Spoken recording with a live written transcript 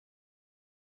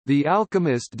The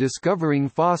Alchemist Discovering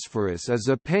Phosphorus is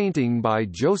a painting by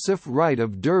Joseph Wright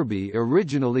of Derby,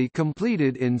 originally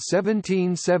completed in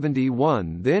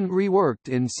 1771, then reworked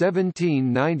in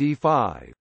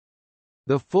 1795.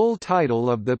 The full title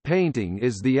of the painting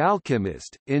is The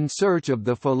Alchemist, in Search of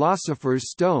the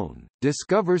Philosopher's Stone,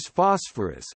 discovers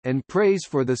phosphorus, and prays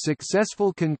for the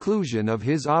successful conclusion of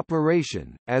his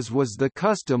operation, as was the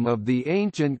custom of the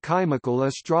ancient chemical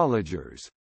astrologers.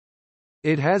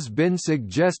 It has been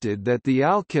suggested that the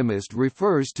alchemist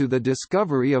refers to the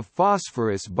discovery of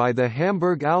phosphorus by the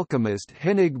Hamburg alchemist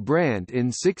Hennig Brandt in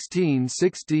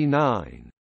 1669.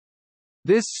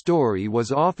 This story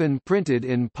was often printed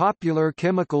in popular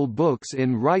chemical books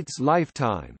in Wright's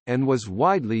lifetime, and was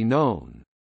widely known.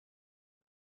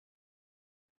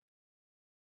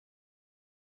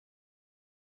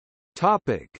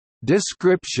 Topic.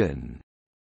 Description.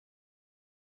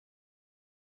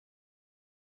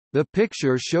 The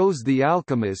picture shows the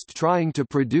alchemist trying to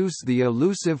produce the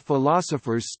elusive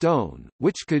philosopher's stone,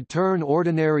 which could turn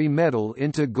ordinary metal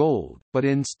into gold, but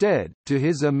instead, to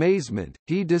his amazement,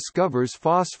 he discovers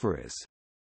phosphorus.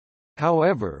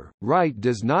 However, Wright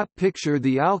does not picture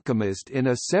the alchemist in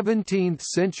a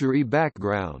 17th-century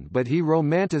background, but he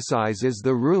romanticizes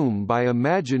the room by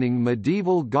imagining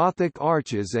medieval Gothic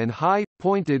arches and high,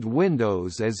 pointed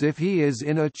windows as if he is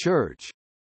in a church.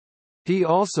 He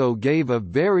also gave a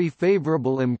very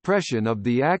favorable impression of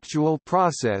the actual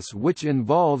process, which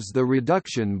involves the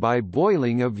reduction by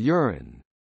boiling of urine.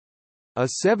 A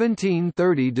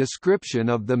 1730 description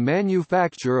of the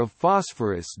manufacture of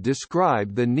phosphorus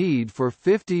described the need for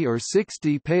 50 or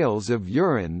 60 pails of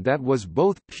urine that was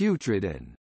both putrid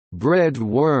and bred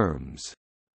worms.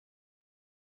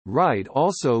 Wright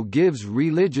also gives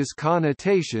religious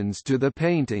connotations to the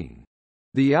painting.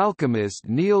 The alchemist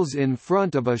kneels in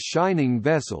front of a shining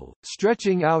vessel,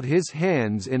 stretching out his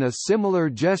hands in a similar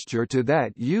gesture to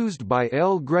that used by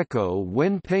El Greco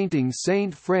when painting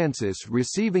Saint Francis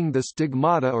receiving the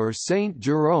stigmata or Saint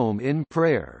Jerome in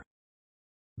prayer.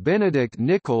 Benedict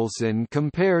Nicholson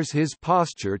compares his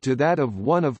posture to that of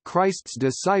one of Christ's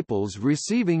disciples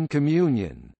receiving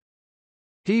communion.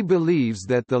 He believes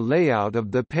that the layout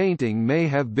of the painting may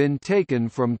have been taken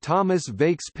from Thomas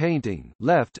Vake's painting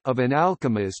Left of an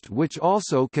alchemist, which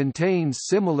also contains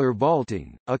similar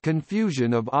vaulting, a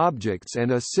confusion of objects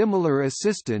and a similar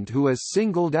assistant who is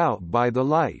singled out by the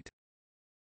light.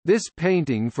 This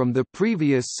painting from the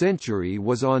previous century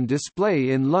was on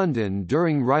display in London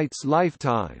during Wright's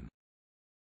lifetime.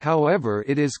 However,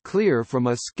 it is clear from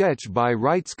a sketch by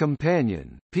Wright's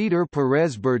companion, Peter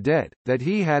Perez Burdett, that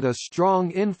he had a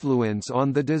strong influence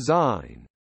on the design.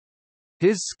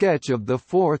 His sketch of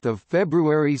 4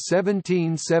 February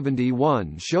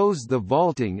 1771 shows the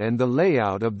vaulting and the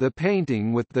layout of the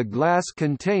painting with the glass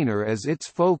container as its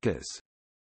focus.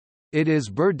 It is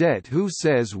Burdett who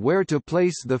says where to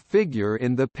place the figure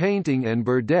in the painting, and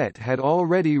Burdett had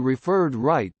already referred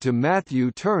Wright to Matthew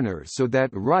Turner so that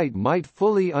Wright might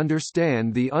fully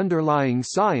understand the underlying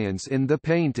science in the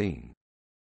painting.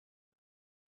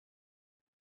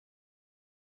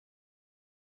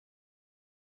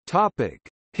 Topic: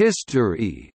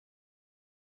 History.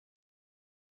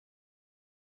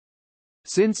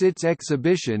 Since its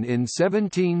exhibition in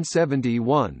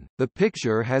 1771, the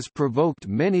picture has provoked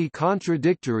many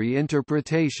contradictory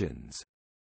interpretations.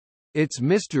 Its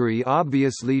mystery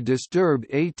obviously disturbed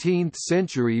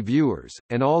 18th-century viewers,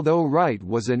 and although Wright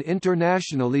was an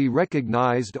internationally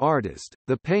recognized artist,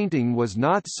 the painting was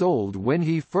not sold when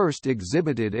he first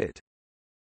exhibited it.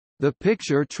 The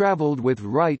picture traveled with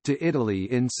Wright to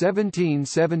Italy in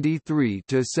 1773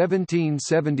 to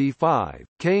 1775,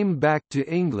 came back to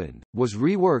England, was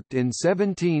reworked in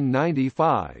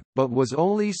 1795, but was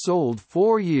only sold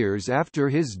 4 years after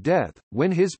his death,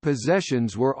 when his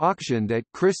possessions were auctioned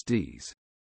at Christie's.